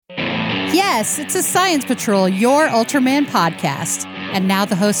Yes, it's a Science Patrol, your Ultraman podcast. And now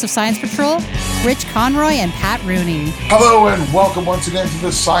the hosts of Science Patrol, Rich Conroy and Pat Rooney. Hello and welcome once again to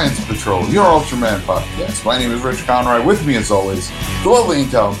the Science Patrol, your Ultraman podcast. My name is Rich Conroy. With me, as always, the lovely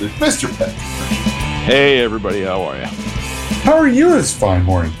and talented Mr. Pat. Hey, everybody. How are you? How are you this fine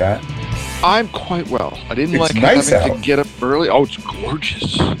morning, Pat? I'm quite well. I didn't It's like nice having out. to get up early. Oh, it's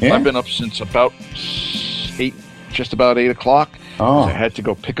gorgeous. Yeah? I've been up since about 8, just about 8 o'clock. Oh, I had to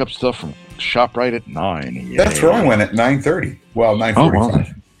go pick up stuff from ShopRite at 9. Yay. that's where I went at 9:30. Well,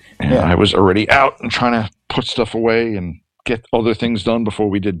 9:45. Yeah, I was already out and trying to put stuff away and get other things done before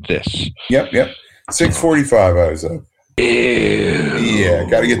we did this. Yep. 6:45 I was up. Ew. Yeah,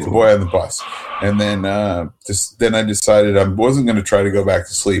 got to get the boy on the bus. And then then I decided I wasn't going to try to go back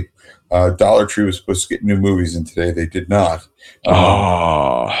to sleep. Dollar Tree was supposed to get new movies in today. They did not.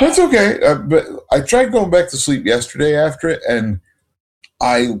 That's okay. But I tried going back to sleep yesterday after it, and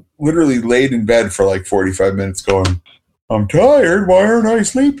I literally laid in bed for like 45 minutes going, I'm tired. Why aren't I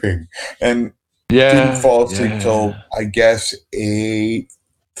sleeping? And didn't fall asleep till, I guess,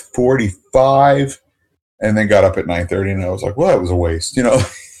 8:45, and then got up at 9:30, and I was like, well, that was a waste, you know?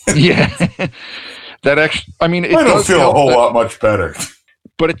 Yeah. That actually, I mean, it I don't does feel a help whole that- lot much better.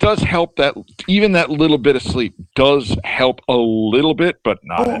 But it does help that even that little bit of sleep does help a little bit, but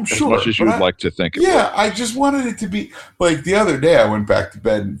not Oh, I'm as sure, much as you but would like to think it Yeah, I just wanted it to be, like the other day I went back to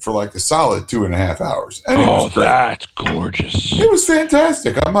bed for like a solid 2.5 hours. And would. it Oh, was great. that's gorgeous. It was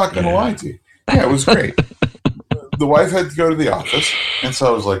fantastic. I'm not going to lie to you. Yeah, it was great. The wife had to go to the office, and so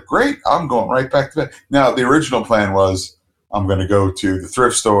I was like, great, I'm going right back to bed. Now, the original plan was I'm going to go to the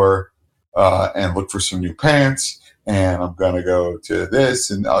thrift store and look for some new pants, and I'm going to go to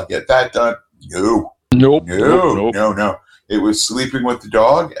this, and I'll get that done. No. Nope. It was sleeping with the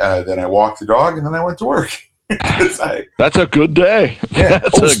dog, then I walked the dog, and then I went to work. That's a good day. Yeah.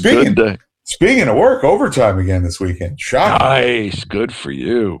 That's a good day. Speaking of work, overtime again this weekend. Shocking. Nice. Good for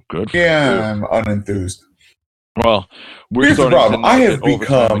you. Good for you. Yeah, I'm unenthused. Well, we're Here's the starting problem. to I not have get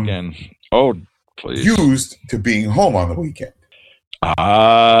overtime become again. Oh, please. Used to being home on the weekend.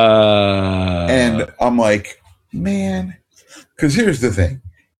 And I'm like, man, because here's the thing.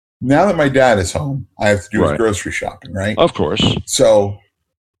 Now that my dad is home, I have to do his Right. grocery shopping, right? Of course. So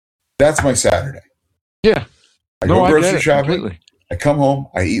that's my Saturday. Yeah. I go get grocery it shopping. completely. I come home.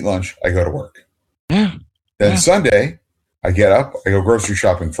 I eat lunch. I go to work. Yeah. Then Yeah. Sunday, I get up. I go grocery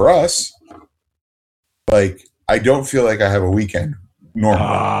shopping for us. Like, I don't feel like I have a weekend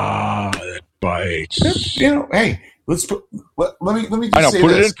normally. It bites. Hey, let me just I know. say Put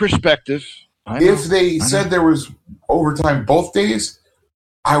this. it in perspective. I know. If they said there was overtime both days,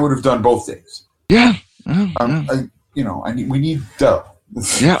 I would have done both days. Yeah. We need dough.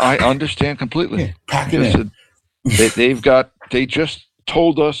 Yeah, I understand completely. Yeah, pack it in. They just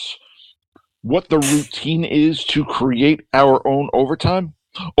told us what the routine is to create our own overtime.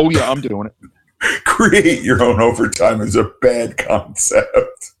 Oh yeah, I'm doing it. Create your own overtime is a bad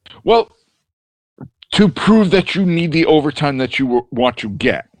concept. Well, to prove that you need the overtime that you want to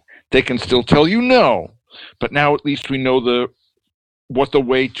get, they can still tell you no, but now at least we know what the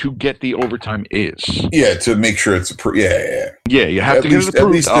way to get the overtime is. Yeah, to make sure it's Yeah, you have to get it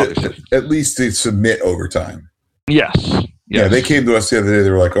approved, obviously. At least to submit overtime. Yes. Yeah, they came to us the other day. They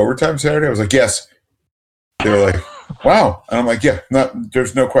were like, overtime Saturday? I was like, yes. They were like, wow. And I'm like, yeah,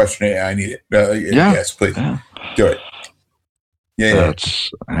 there's no question. Yeah, I need it. Yes, please. Yeah. Do it. Yeah.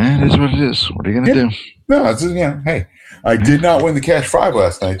 It is what it is. What are you going to do? No, it's, hey, I did not win the Cash 5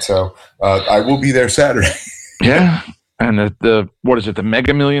 last night, so I will be there Saturday. Yeah. And what is it? The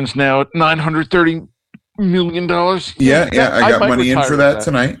Mega Millions now at $930 million. Yeah. I got money in for that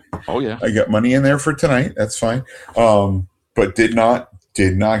tonight. Oh yeah. I got money in there for tonight. That's fine. But did not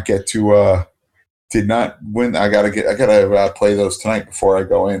get to. Did not win. I gotta play those tonight before I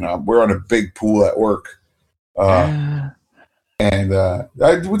go in. We're on a big pool at work. And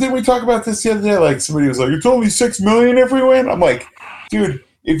didn't we talk about this the other day? Like somebody was like, "It's only $6 million if we win." I'm like, dude,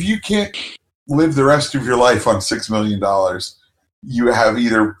 if you can't live the rest of your life on $6 million, you have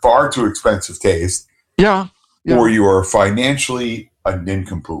either far too expensive taste, or you are financially a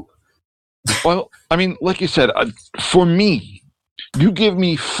nincompoop. Well, I mean, like you said, for me, you give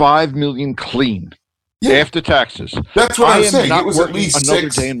me $5 million clean after taxes. That's what I was saying. Not It was at least another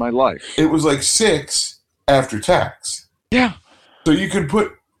 6 day in my life. It was like 6 after tax. Yeah. So you can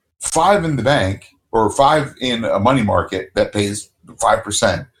put 5 in the bank or 5 in a money market that pays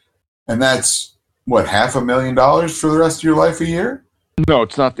 5%. And that's what, $500,000 for the rest of your life a year? No,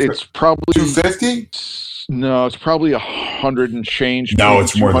 it's not. It's probably $250. No, it's probably 100 and change. No,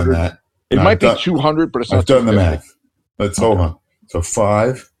 it's more than that. It might be 200, but it's not. I've done the math. Let's hold on. So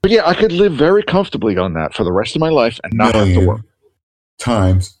 5 But yeah, I could live very comfortably on that for the rest of my life and not have to million work.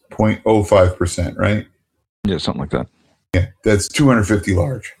 times 0.05%, right? Yeah, something like that. Yeah, that's 250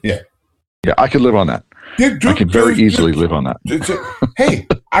 large. Yeah. Yeah, I could live on that. Yeah, I could very easily live on that. Hey,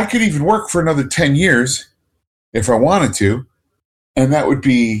 I could even work for another 10 years if I wanted to, and that would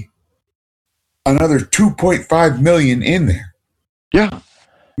be another 2.5 million in there. Yeah.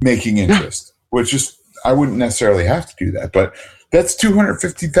 Making interest, which is, I wouldn't necessarily have to do that, but that's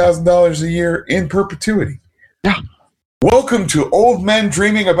 $250,000 a year in perpetuity. Yeah. Welcome to Old Men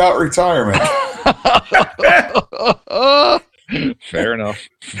Dreaming About Retirement. Fair enough.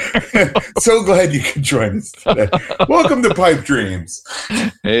 So glad you could join us today. Welcome to Pipe Dreams.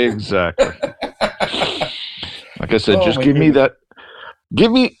 Exactly. Like I said, just give goodness. me that.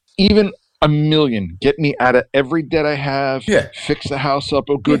 Give me even $1 million. Get me out of every debt I have. Yeah. Fix the house up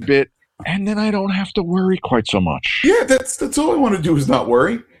a good bit, and then I don't have to worry quite so much. Yeah, that's all I want to do is not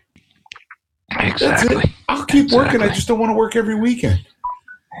worry. Exactly. I'll keep working. I just don't want to work every weekend.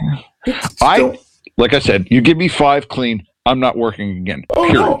 Like I said, you give me 5 clean, I'm not working again. Oh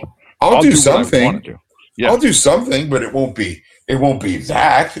period. no, I'll do something. What I want to do. Yeah. I'll do something, but it won't be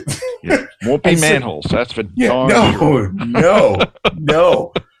that. Yeah. Won't be manholes. That's for darn sure.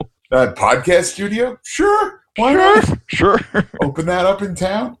 No. Podcast studio? Sure. Why not? Sure. Open that up in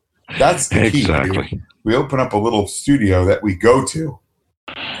town. That's the key. Exactly. We open up a little studio that we go to.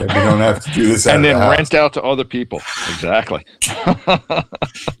 That we don't have to do this out and of then the house. rent out to other people. Exactly.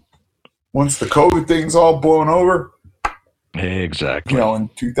 Once the COVID thing's all blown over, exactly. In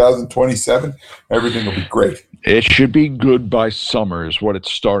 2027, everything will be great. It should be good by summer is what it's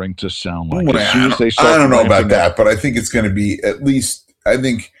starting to sound like. As soon as they start I don't know about that, up. but I think it's going to be at least, I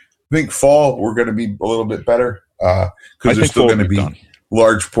think fall, we're going to be a little bit better because there's still going to be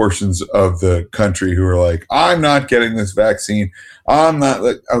large portions of the country who are like, I'm not getting this vaccine. I'm not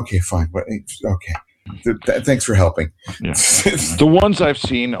like, okay, fine. But okay. Thanks for helping. Yeah. The ones I've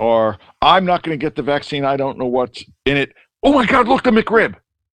seen are, I'm not going to get the vaccine. I don't know what's in it. Oh my God, look, the McRib.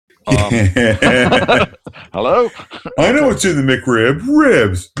 Hello? I know what's in the McRib.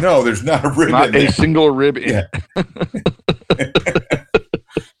 Ribs. No, there's not a rib not in there. Not a single rib in it.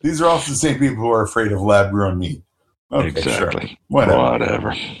 These are also the same people who are afraid of lab-grown meat. Okay, exactly. Sure.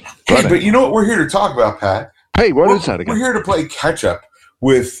 Whatever. Hey, but you know what we're here to talk about, Pat? Hey, what is that again? We're here to play Ketchup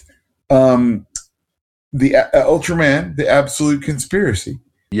with the Ultraman, the Absolute Conspiracy.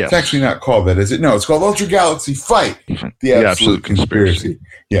 Yes. It's actually not called that, is it? No, it's called Ultra Galaxy Fight, the Absolute Conspiracy.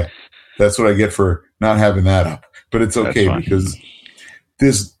 Yeah, that's what I get for not having that up. But it's okay because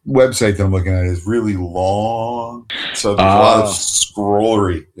this website that I'm looking at is really long. So there's a lot of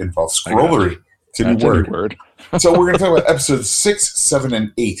scrollery involved. Scrollery. It's a new word. So we're going to talk about episodes 6, 7,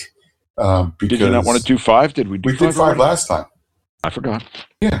 and 8. Because did you not want to do 5? Did we do 5? We did 5 last time. I forgot.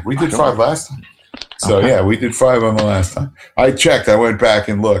 Yeah, we did 5 last time. So, yeah, we did 5 on the last time. I checked. I went back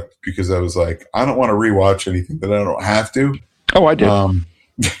and looked because I was like, I don't want to rewatch anything that I don't have to. Oh, I did.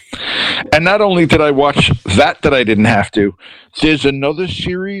 And not only did I watch that I didn't have to, there's another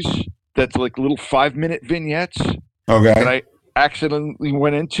series that's like little 5-minute vignettes that I accidentally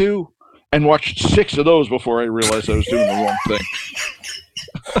went into and watched 6 of those before I realized I was doing the wrong thing.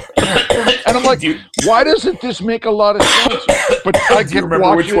 And I'm like, why doesn't this make a lot of sense? But I do you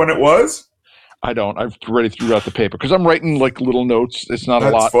remember which one it was? I don't. I've already threw out the paper because I'm writing like little notes. It's not a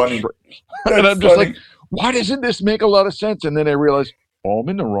lot. Funny. And I'm just like, why doesn't this make a lot of sense? And then I realized, I'm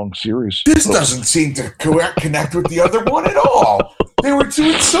in the wrong series. This doesn't seem to connect with the other one at all. They were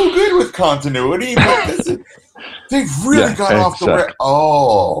doing so good with continuity, but they've really gone off the rail.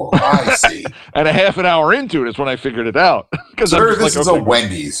 Oh, I see. And a half an hour into it is when I figured it out. Sir, this is a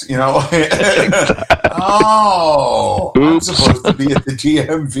Wendy's, Oh, oops. I'm supposed to be at the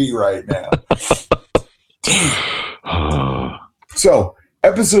GMV right now. So,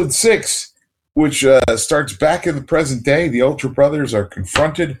 episode 6. Which starts back in the present day. The Ultra Brothers are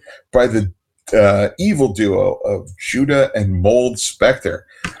confronted by the evil duo of Judah and Mold Spectre.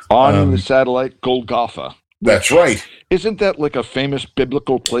 On the satellite Golgotha. That's right. Isn't that like a famous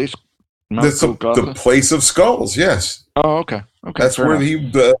biblical place? That's the place of skulls, yes. Oh, okay. That's where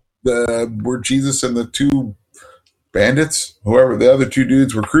where Jesus and the 2 bandits, whoever the other 2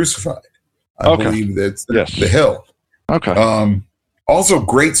 dudes, were crucified. I believe that's the hill. Okay. Also,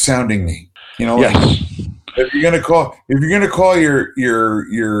 great sounding name. Yes. If you're gonna call your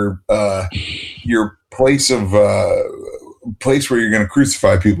place of place where you're gonna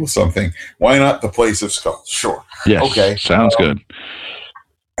crucify people something, why not the place of skulls? Sure. Yes. Okay. Sounds good.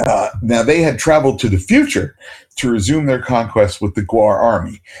 Now they had traveled to the future to resume their conquest with the Gwar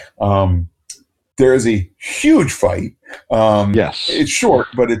army. there is a huge fight. Yes. It's short,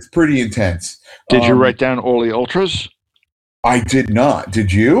 but it's pretty intense. Did you write down all the Ultras? I did not.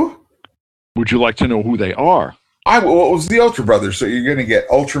 Did you? Would you like to know who they are? Well, it was the Ultra Brothers. So you're going to get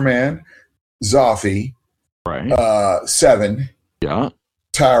Ultraman, Zoffy, Right. Seven, Yeah.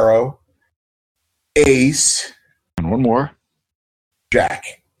 Taro, Ace, And one more.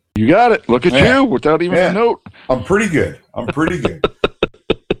 Jack. You got it. Look at you without even a note. I'm pretty good.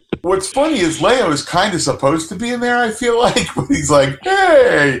 What's funny is Leo is kind of supposed to be in there, I feel like, but he's like,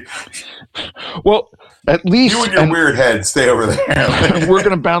 hey. Well, at least... You and your weird head, stay over there. We're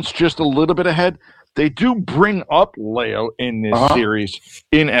going to bounce just a little bit ahead. They do bring up Leo in this series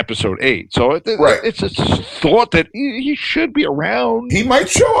in episode 8. So it's a thought that he should be around. He might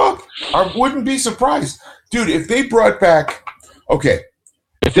show up. I wouldn't be surprised. Dude, if they brought back... Okay.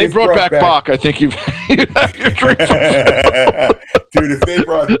 If they brought back Bach, I think you'd have your drink. Dude, if they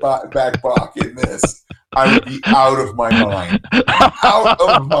brought back Bach in this, I would be out of my mind. Out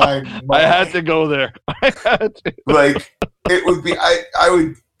of my mind. I had to go there. Like, it would be... I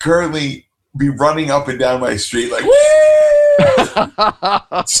would currently be running up and down my street like,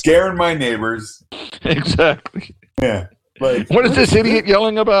 scaring my neighbors. Exactly. Yeah. Like, what is this idiot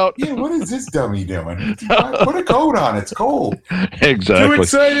yelling about? Yeah, what is this dummy doing? Put a coat on. It's cold. Exactly. Too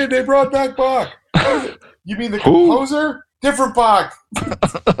excited. They brought back Bach. You mean the composer? Different Bach.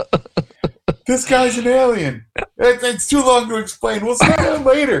 This guy's an alien. It's too long to explain. We'll see that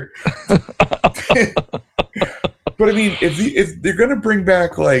later. But I mean, if they're going to bring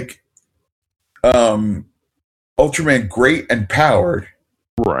back like Ultraman Great and Powered,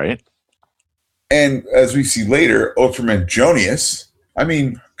 right? And as we see later, Ultraman Jonius. I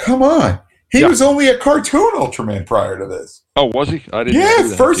mean, come on. He was only a cartoon Ultraman prior to this. Oh, was he? I didn't know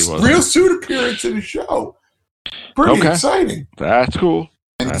that. First real suit appearance in a show. Pretty exciting. That's cool.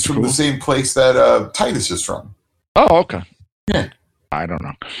 And it's from the same place that Titus is from. Oh, okay. Yeah. I don't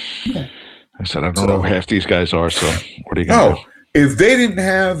know. Yeah. I said, I don't know who half these guys are, so what are you going to do? If they didn't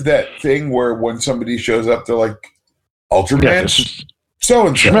have that thing where when somebody shows up, they're like, Ultraman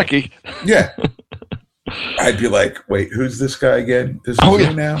so-and-so. Schmecky. Yeah. I'd be like, wait, who's this guy again? This is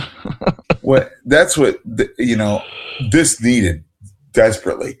who now? That's what, this needed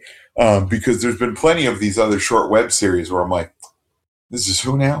desperately. Because there's been plenty of these other short web series where I'm like, this is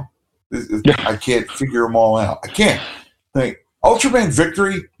who now? I can't figure them all out. I can't. Like, Ultraman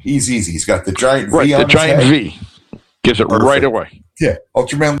Victory, he's easy. He's got the giant V on his head. The giant V. Gives it right away. Yeah.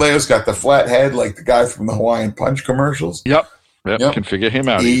 Ultraman Leo's got the flat head like the guy from the Hawaiian Punch commercials. Yep. Can figure him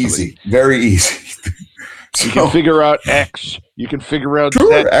out easily. Very easy. You can figure out X. You can figure out Z.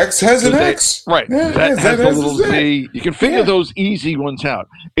 X has an X. Right. That has a little Z. You can figure those easy ones out.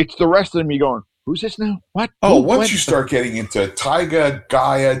 It's the rest of them you're going, who's this now? What? Once you start getting into Taiga,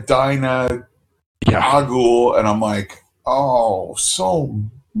 Gaia, Dinah, Agul, and I'm like, so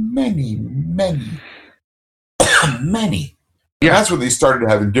many. Yeah. That's when they started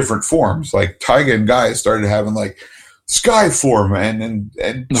having different forms. Like Taiga and Gaia started having like sky form and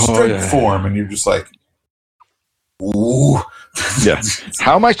stripe form, and you're just like, ooh. Yeah.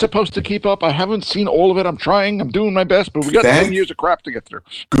 How am I supposed to keep up? I haven't seen all of it. I'm trying. I'm doing my best, but we got 10 years of crap to get through.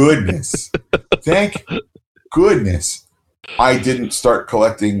 Goodness. Thank goodness I didn't start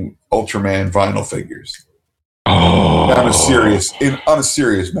collecting Ultraman vinyl figures. On a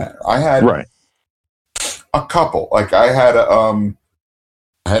serious matter. I had a couple. Like I had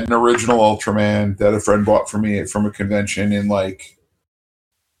an original Ultraman that a friend bought for me from a convention in like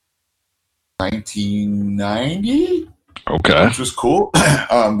 1990. Okay. Which was cool.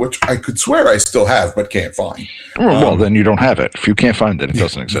 Which I could swear I still have, but can't find. Well, then you don't have it. If you can't find it, it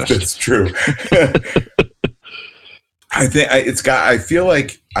doesn't exist. That's true. I feel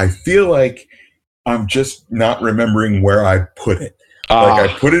like I'm just not remembering where I put it. Like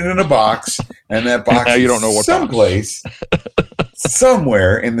I put it in a box, and that box now you don't know what someplace,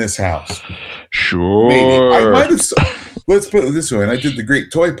 somewhere in this house. Sure. Maybe. I might have. Let's put it this way. And I did the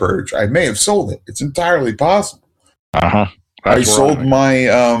Great Toy Purge. I may have sold it. It's entirely possible. I sold my.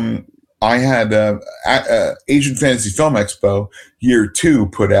 I had Asian Fantasy Film Expo year 2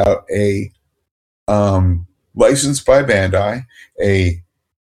 put out a licensed by Bandai a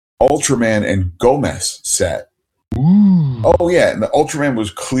Ultraman and Gomez set. Ooh. Oh yeah, and the Ultraman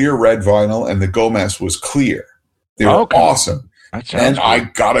was clear red vinyl, and the Gomez was clear. They were awesome, and I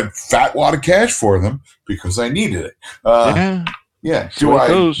got a fat wad of cash for them because I needed it. Yeah. Do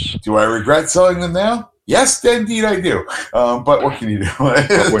I regret selling them now? Yes, indeed I do. But what can you do?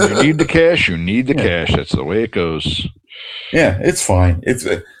 When you need the cash, you need the cash. That's the way it goes. Yeah, it's fine.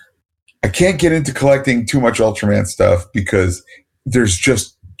 I can't get into collecting too much Ultraman stuff because there's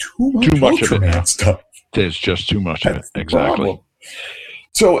just too much Ultraman stuff. There's just too much of it. Exactly. Problem.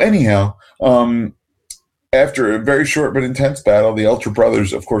 So anyhow, after a very short but intense battle, the Ultra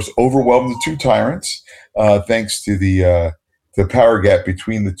Brothers, of course, overwhelmed the two tyrants, thanks to the power gap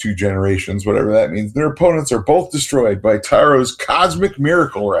between the two generations, whatever that means. Their opponents are both destroyed by Tyro's cosmic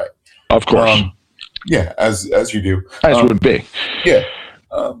miracle ray. Of course. Yeah, as you do. As would be. Yeah.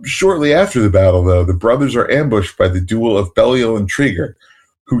 Shortly after the battle, though, the brothers are ambushed by the duel of Belial and Trigger,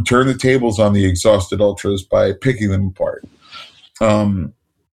 who turn the tables on the exhausted Ultras by picking them apart.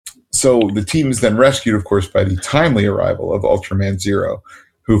 So the team is then rescued, of course, by the timely arrival of Ultraman Zero,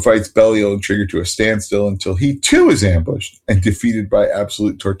 who fights Belial and Trigger to a standstill until he, too, is ambushed and defeated by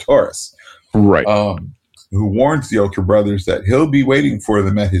Absolute Tortoris. Right. Who warns the Ultra Brothers that he'll be waiting for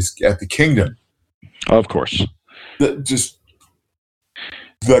them at the kingdom. Of course. The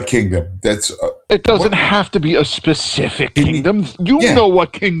kingdom. That's it doesn't have to be a specific kingdom. You know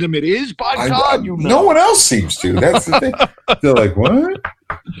what kingdom it is. By God, you know. No one else seems to. That's the thing. They're like, what?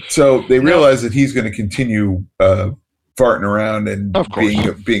 So they realize that he's going to continue farting around and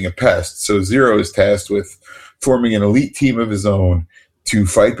being a pest. So Zero is tasked with forming an elite team of his own to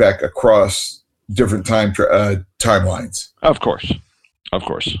fight back across different timelines. Of course.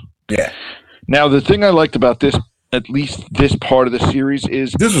 Yeah. Now, the thing I liked about this, at least this part of the series,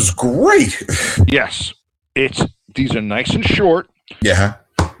 is this was great. Yes, these are nice and short. Yeah.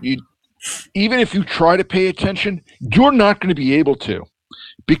 Even if you try to pay attention, you're not going to be able to,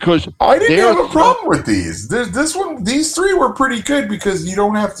 because I didn't have a problem with these. These three were pretty good because you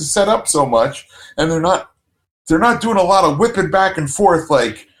don't have to set up so much, and they're not doing a lot of whipping back and forth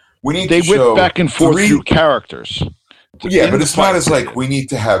like we need. They to show whip back and forth through characters. Yeah, but it's not as like we need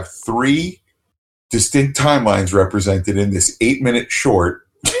to have three distinct timelines represented in this 8-minute short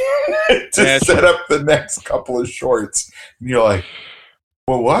to set up the next couple of shorts. And you're like,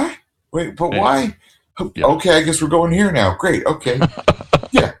 well, what? Wait, but why? Yeah. Okay, I guess we're going here now. Great, okay.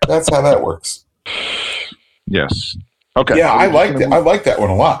 Yeah, that's how that works. Yes. Okay. Yeah, I liked it. I liked that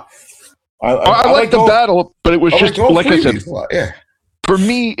one a lot. I liked the battle, but it was just, like I said, yeah. For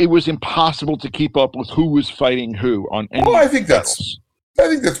me, it was impossible to keep up with who was fighting who on any I think that's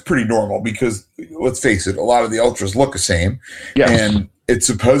pretty normal because, let's face it, a lot of the Ultras look the same. Yes. And it's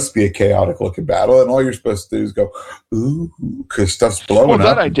supposed to be a chaotic-looking battle, and all you're supposed to do is go, ooh, because stuff's blowing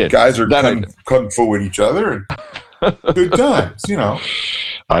up. I did. Guys are kung fu with each other, and good times, you know.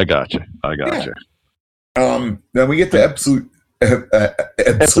 I got you. Then we get to episode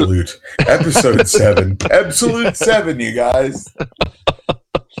 7. Absolute 7, you guys.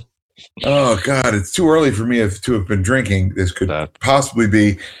 Oh, God, it's too early for me to have been drinking. This could possibly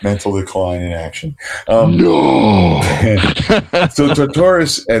be mental decline in action. No! So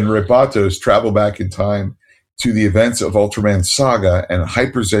Tortoris and Rebatos travel back in time to the events of Ultraman Saga and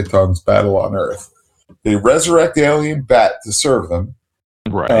Hyper Zeton's battle on Earth. They resurrect the alien Bat to serve them.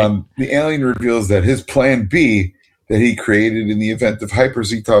 Right. The alien reveals that his plan B that he created in the event of Hyper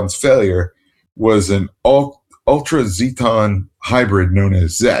Zeton's failure was an Ultra Zeton hybrid known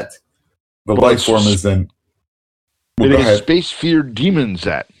as Zet. The life form is then... It is Space Fear Demon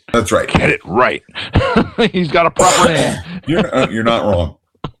Zet. That's right. Get it right. He's got a proper name. You're not wrong.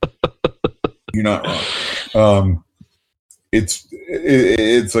 You're not wrong. It's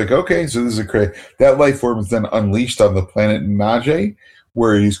like, okay, so this is that life form is then unleashed on the planet Mage,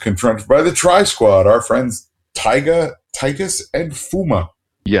 where he's confronted by the Tri-Squad, our friends Taiga, Titus, and Fuma.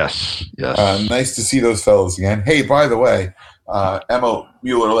 Yes. Nice to see those fellows again. Hey, by the way, Emma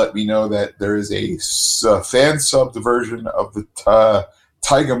Mueller let me know that there is a fan subbed version of the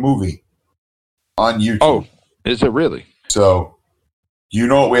Taiga movie on YouTube. Oh, is it really? So, you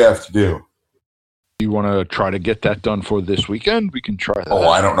know what we have to do. You want to try to get that done for this weekend? We can try that. Oh,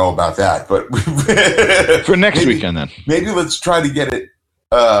 I don't know about that, but for next weekend then. Maybe let's try to get it.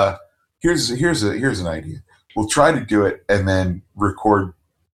 Here's an idea. We'll try to do it and then record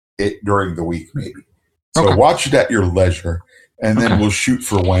it during the week, maybe. So watch it at your leisure, and then we'll shoot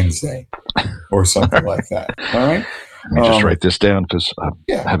for Wednesday or something like that. All right. Let me just write this down because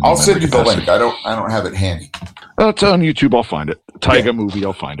I'll send you the link. I don't have it handy. It's on YouTube. I'll find it. Taiga movie.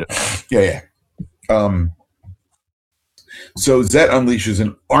 I'll find it. Yeah. So Zet unleashes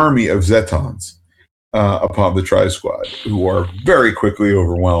an army of Zetons upon the Tri-Squad, who are very quickly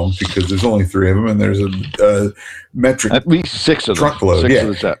overwhelmed because there's only 3 of them, and there's a metric at least 6 of them. Truckload. 6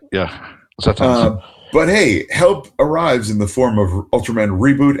 of the Zetons. But hey, help arrives in the form of Ultraman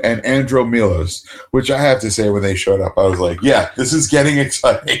Reboot and Andromelos, which I have to say, when they showed up, I was like, yeah, this is getting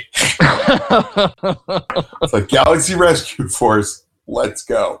exciting. It's like Galaxy Rescue Force. Let's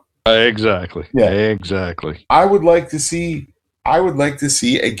go. Exactly. Yeah. Exactly. I would like to see I would like to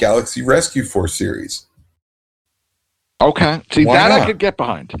see a Galaxy Rescue Force series. Okay. See, Why that not? I could get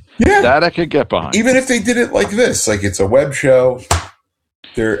behind. Yeah. That I could get behind. Even if they did it like this, like it's a web show.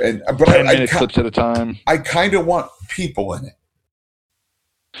 But 10-minute clips at a time. I kind of want people in it.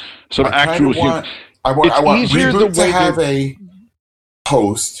 Some actual humans. I want Reboot to have a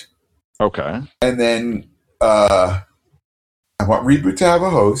host. Okay. And then I want Reboot to have a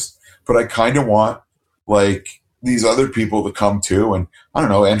host, but I kind of want like these other people to come too. And I don't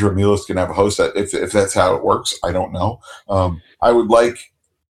know, Andrew Milos can have a host if that's how it works. I don't know. I would like,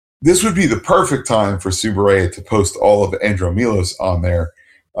 this would be the perfect time for Subaraya to post all of Andrew Milos on their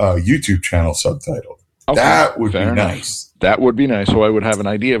YouTube channel subtitled. Okay, that would be nice. That would be nice. So I would have an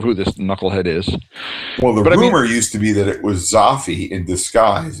idea of who this knucklehead is. Well, the rumor used to be that it was Zaffi in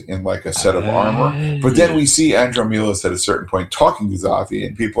disguise in like a set of armor. But then we see Andrew Milos at a certain point talking to Zaffi,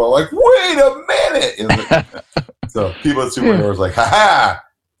 and people are like, wait a minute. So people at Superhero was like, ha-ha.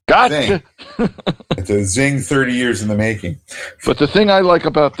 Gotcha. It's a zing 30 years in the making. But the thing I like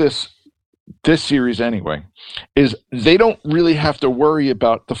about this series anyway is they don't really have to worry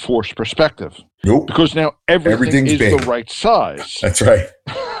about the Force perspective. Nope. Because now everything's big. The right size. That's right.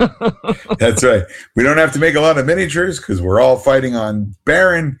 That's right. We don't have to make a lot of miniatures because we're all fighting on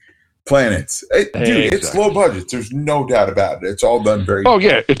barren planets. Dude, it's low budget. There's no doubt about it. It's all done very Oh,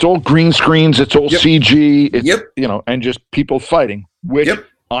 yeah. It's all green screens. It's all CG. It's, yep. And just people fighting, which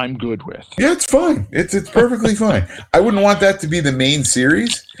I'm good with. Yeah, it's fine. It's perfectly fine. I wouldn't want that to be the main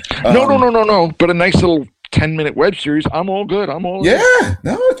series. No. But a nice little 10-minute web series, I'm all good. Yeah.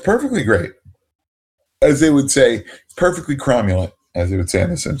 No, it's perfectly great. As they would say, it's perfectly cromulent, as they would say on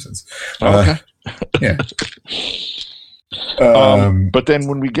The Simpsons. Okay. Yeah. But then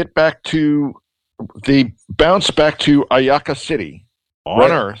when we get back to, they bounce back to Ayaka City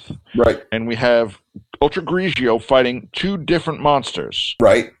on Earth. Right. And we have Ultra Grigio fighting two different monsters.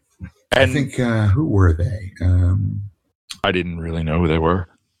 Right. And I think, who were they? I didn't really know who they were.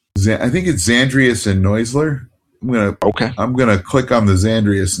 I think it's Xandrius and Noisler. I'm gonna click on the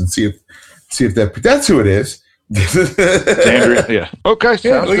Xandrius and see if that's who it is. Xandrius, yeah. Okay,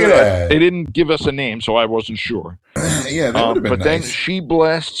 sounds look good. at that. They didn't give us a name, so I wasn't sure. Yeah, that would have been but nice. Then she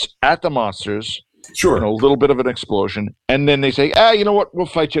blasts at the monsters. Sure. A little bit of an explosion, and then they say, you know what? We'll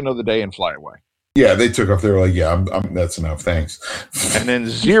fight you another day and fly away. Yeah, they took off. They were like, yeah, that's enough. Thanks. And then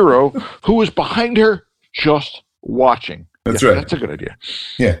Zero, who was behind her, just watching. That's right. That's a good idea.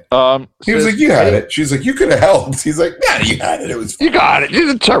 Yeah. He was like, you had it. She's like, you could have helped. He's like, yeah, you had it. It was fine. You got it.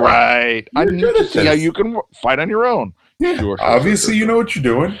 It's all right. I need to see how you can fight on your own. Yeah. Sure, obviously, you know what you're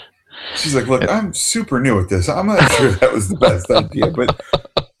doing. She's like, look, I'm super new at this. I'm not sure that was the best idea, but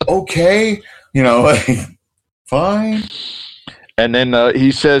okay. Fine. And then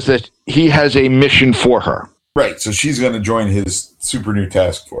he says that he has a mission for her. Right, so she's going to join his super new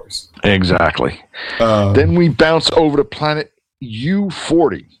task force. Exactly. Then we bounce over to planet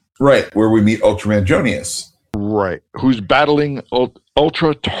U40. Right, where we meet Ultraman Jonius. Right, who's battling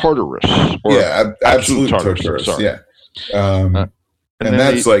Ultra Tartarus. Absolute Tartarus. Sorry. Yeah. And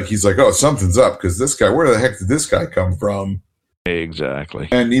that's he's like, oh, something's up because this guy, where the heck did this guy come from? Exactly.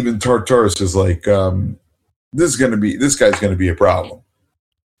 And even Tartarus is like, this guy's going to be a problem.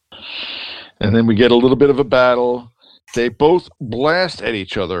 And then we get a little bit of a battle. They both blast at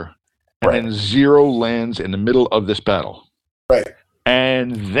each other. And then Zero lands in the middle of this battle. Right.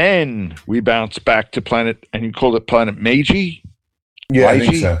 And then we bounce back to planet, and you called it Planet Meiji? Yeah, I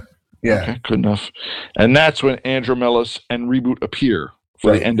think so. Yeah. Okay, good enough. And that's when Andromelos and Reboot appear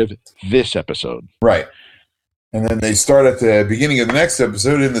for the end of this episode. Right. And then they start at the beginning of the next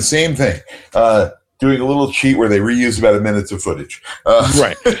episode in the same thing. Doing a little cheat where they reuse about a minute of footage.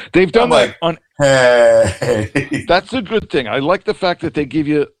 Right. They've done that on... Hey. That's a good thing. I like the fact that they give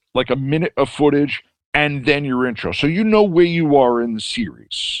you like a minute of footage and then your intro. So you know where you are in the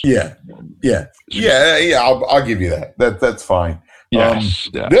series. Yeah. I'll give you that. That's fine. Yes.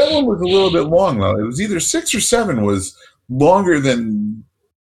 That one was a little bit long, though. It was either 6 or 7 was longer than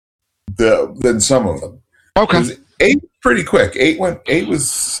some of them. Okay. 8 pretty quick. 8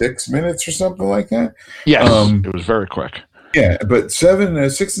 was 6 minutes or something like that. Yes, it was very quick. Yeah, but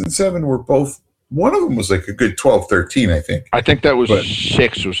 6 and 7 were both. One of them was like a good 12, 13, I think. I think that was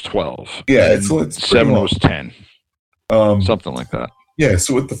 6 was 12. Yeah, it's 7 was 10. Something like that. Yeah,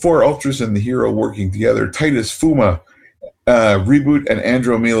 so with the 4 Ultras and the hero working together, Titus Fuma, Reboot, and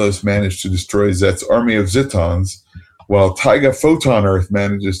Andromelos managed to destroy Zet's army of Zitons, while Taiga Photon Earth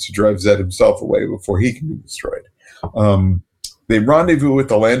manages to drive Zet himself away before he can be destroyed. They rendezvous at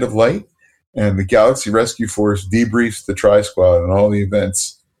the Land of Light, and the Galaxy Rescue Force debriefs the Tri-Squad on all the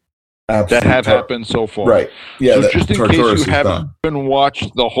events that have happened so far. Right. Yeah. So just in Tartarus case you haven't even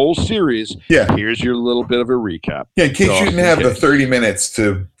watched the whole series, here's your little bit of a recap. Yeah, in case you didn't have the 30 minutes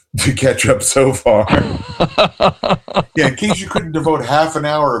to catch up so far. Yeah, in case you couldn't devote half an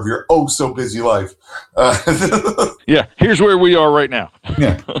hour of your so busy life. Yeah, here's where we are right now.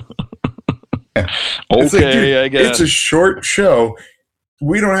 Yeah. Okay, I guess. It's a short show.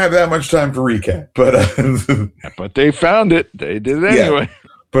 We don't have that much time for recap, but they found it. They did it anyway.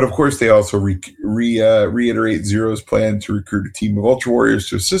 But of course, they also reiterate Zero's plan to recruit a team of Ultra Warriors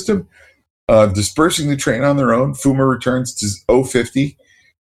to assist him, dispersing the train on their own. Fuma returns to 050,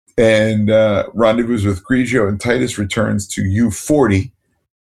 and rendezvous with Grigio, and Titus returns to U40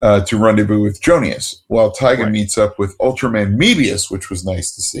 to rendezvous with Jonius, while Taiga meets up with Ultraman Mebius, which was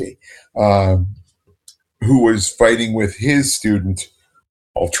nice to see, who was fighting with his student,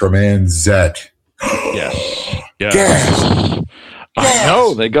 Ultraman Z. Yes. I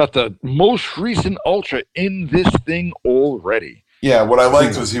know. They got the most recent Ultra in this thing already. Yeah, what I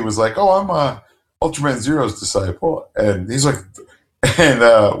liked was he was like, I'm Ultraman Zero's disciple. And he's like, and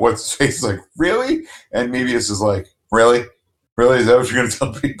what's his face is like, really? And Mebius is like, really? Really? Is that what you're going to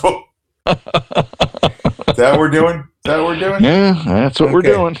tell people? Is that what we're doing? Yeah, that's what we're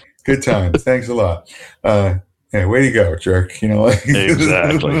doing. Good times. Thanks a lot. Yeah, way to go, jerk.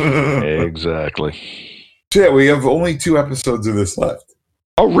 Exactly. So yeah, we have only 2 episodes of this left.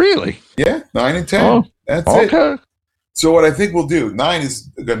 Oh, really? Yeah, 9 and 10. That's it. Okay. So what I think we'll do, 9 is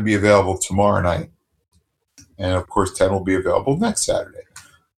going to be available tomorrow night. And of course, 10 will be available next Saturday.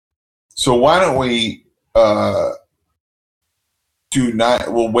 So why don't we do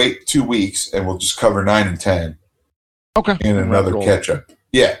 9? We'll wait 2 weeks and we'll just cover 9 and 10. Okay. In another catch-up.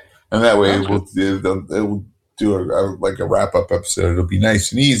 Yeah. And that way we'll do a wrap-up episode. It'll be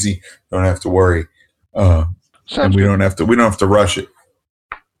nice and easy. Don't have to worry. And we don't have to rush it.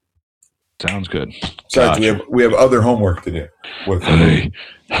 Sounds good. Besides, we have other homework to do. Hey.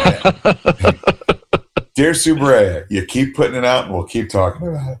 Dear Subaraya, you keep putting it out and we'll keep talking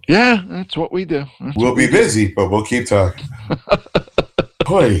about it. Yeah, that's what we do. We'll be busy, but we'll keep talking.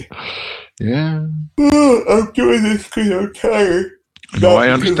 Boy. Yeah. I'm doing this because I'm tired. No, I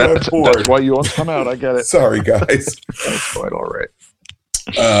understand. That's why you want to come out. I get it. Sorry, guys. That's quite all right.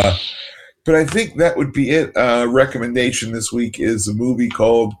 But I think that would be it. Recommendation this week is a movie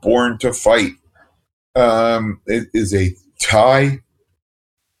called Born to Fight. It is a Thai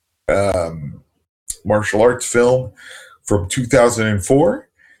martial arts film from 2004.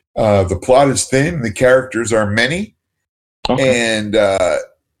 The plot is thin. The characters are many. Okay. And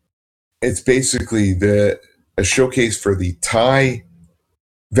it's basically a showcase for the Thai,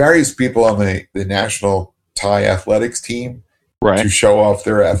 various people on the national Thai athletics team. To show off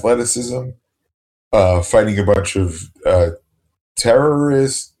their athleticism, fighting a bunch of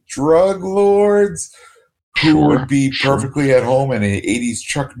terrorist drug lords who would be perfectly at home in an 80s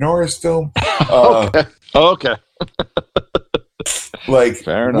Chuck Norris film. Okay. Like,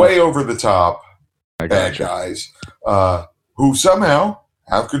 way over the top bad guys who somehow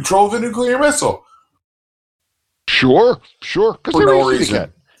have control of a nuclear missile. Sure. For no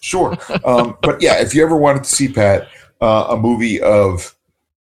reason. Sure. But yeah, if you ever wanted to see, Pat, a movie of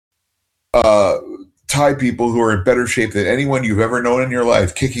Thai people who are in better shape than anyone you've ever known in your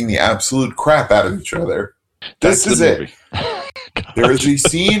life, kicking the absolute crap out of each other. This is it. There is a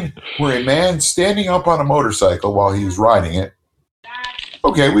scene where a man standing up on a motorcycle while he's riding it.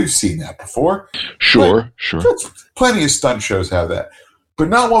 Okay, we've seen that before. Sure. Plenty of stunt shows have that. But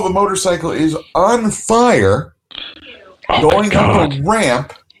not while the motorcycle is on fire, going up a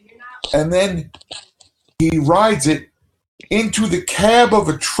ramp, and then he rides it into the cab of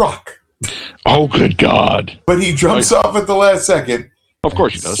a truck. Oh, good God. But he jumps off at the last second. Of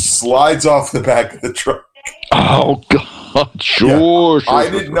course he does. Slides off the back of the truck. Oh, God. Sure. I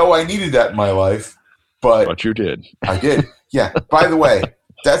didn't know I needed that in my life. But you did. I did. Yeah. By the way,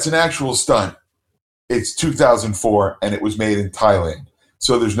 that's an actual stunt. It's 2004, and it was made in Thailand.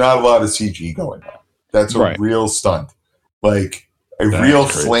 So there's not a lot of CG going on. That's a real stunt. Like a real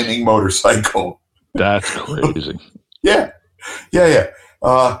flaming motorcycle. That's crazy. Yeah.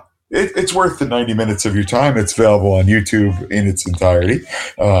 It's worth the 90 minutes of your time. It's available on YouTube in its entirety.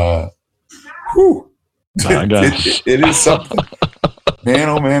 It is something. Man,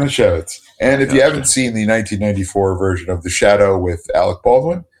 oh man, it shows. And if you haven't seen the 1994 version of The Shadow with Alec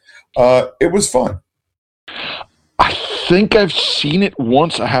Baldwin, it was fun. I think I've seen it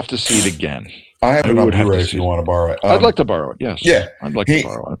once. I have to see it again. I have it on Blu-ray if you want to borrow it. I'd like to borrow it, yes. Yeah. I'd like to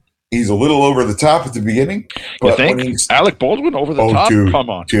borrow it. He's a little over the top at the beginning. But you think? Alec Baldwin over the top? Dude, come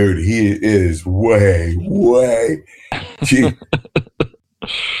on. Dude, he is way.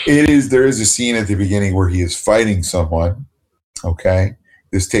 There is a scene at the beginning where he is fighting someone. Okay.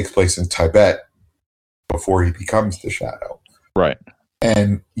 This takes place in Tibet before he becomes the Shadow. Right.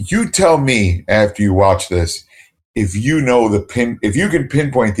 And you tell me after you watch this, if you know if you can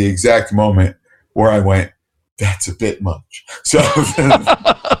pinpoint the exact moment where I went, that's a bit much. So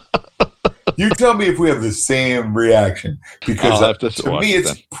you tell me if we have the same reaction, because to me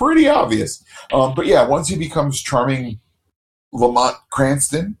it's pretty obvious. But yeah, once he becomes charming Lamont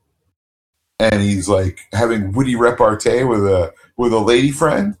Cranston, and he's like having witty repartee with a lady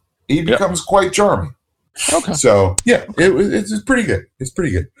friend, he becomes quite charming. Okay. So yeah, it's pretty good. It's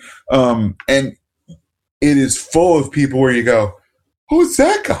pretty good. And it is full of people where you go, who's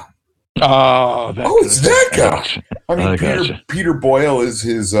that guy? Who's that guy? I mean, Peter Boyle is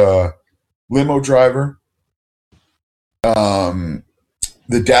his limo driver. The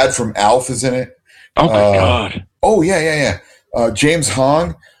dad from Alf is in it. Oh my God. Oh yeah. James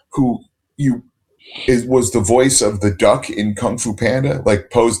Hong, who was the voice of the duck in Kung Fu Panda,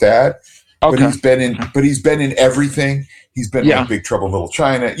 like Poe's dad. Okay. But he's been in everything. He's been in Big Trouble in Little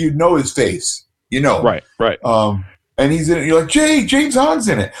China. You know his face. You know. Right. And he's in it. You're like, James Hong's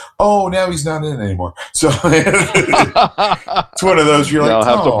in it. Oh, now he's not in it anymore. So it's one of those. You're like, I'll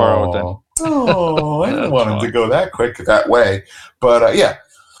have to borrow it then. Oh, I didn't want him to go that quick that way. But yeah.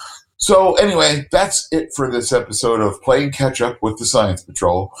 So anyway, that's it for this episode of Playing Catch Up with the Science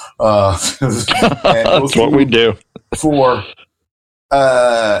Patrol. That's what we do. For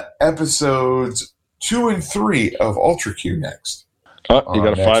episodes 2 and 3 of Ultra Q next. You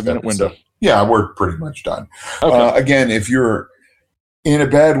got a 5-minute window. Yeah, we're pretty much done. Okay. Again, if you're in a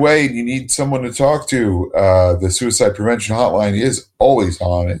bad way and you need someone to talk to, the suicide prevention hotline is always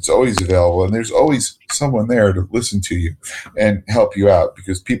on. It's always available, and there's always someone there to listen to you and help you out,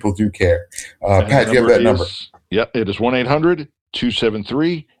 because people do care. Pat, do you have that number? Yep, it is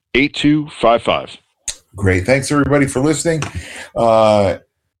 1-800-273-8255. Great. Thanks, everybody, for listening.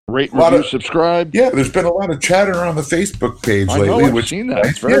 Rate, review, subscribe. Yeah, there's been a lot of chatter on the Facebook page lately. I've seen that.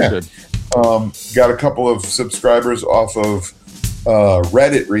 It's very good. Got a couple of subscribers off of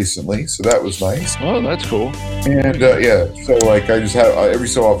Reddit recently, so that was nice. Oh, that's cool. And so like I just have every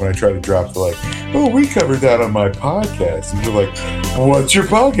so often I try to drop we covered that on my podcast, and you're like, what's your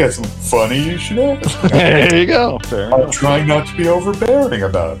podcast? I'm, funny you should ask. There you go. Fair I'm trying not to be overbearing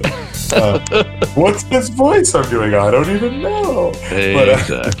about it. What's this voice I'm doing? I don't even know.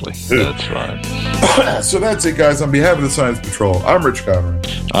 Exactly. That's fine. So that's it, guys. On behalf of the Science Patrol, I'm Rich Connery.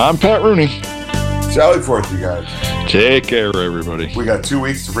 I'm Pat Rooney. Sally forth, you guys. Take care, everybody. We got 2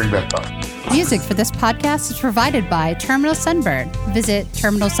 weeks to bring back up. Music for this podcast is provided by Terminal Sunburn. Visit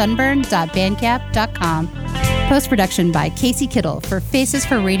terminalsunburn.bandcamp.com. Post-production by Casey Kittle for Faces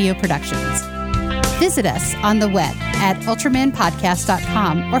for Radio Productions. Visit us on the web at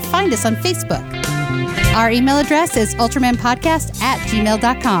ultramanpodcast.com or find us on Facebook. Our email address is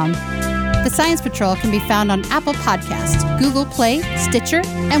ultramanpodcast@gmail.com. The Science Patrol can be found on Apple Podcasts, Google Play, Stitcher,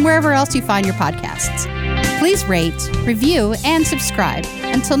 and wherever else you find your podcasts. Please rate, review, and subscribe.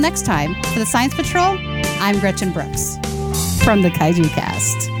 Until next time, for the Science Patrol, I'm Gretchen Brooks from the Kaiju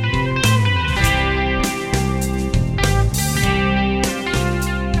Cast.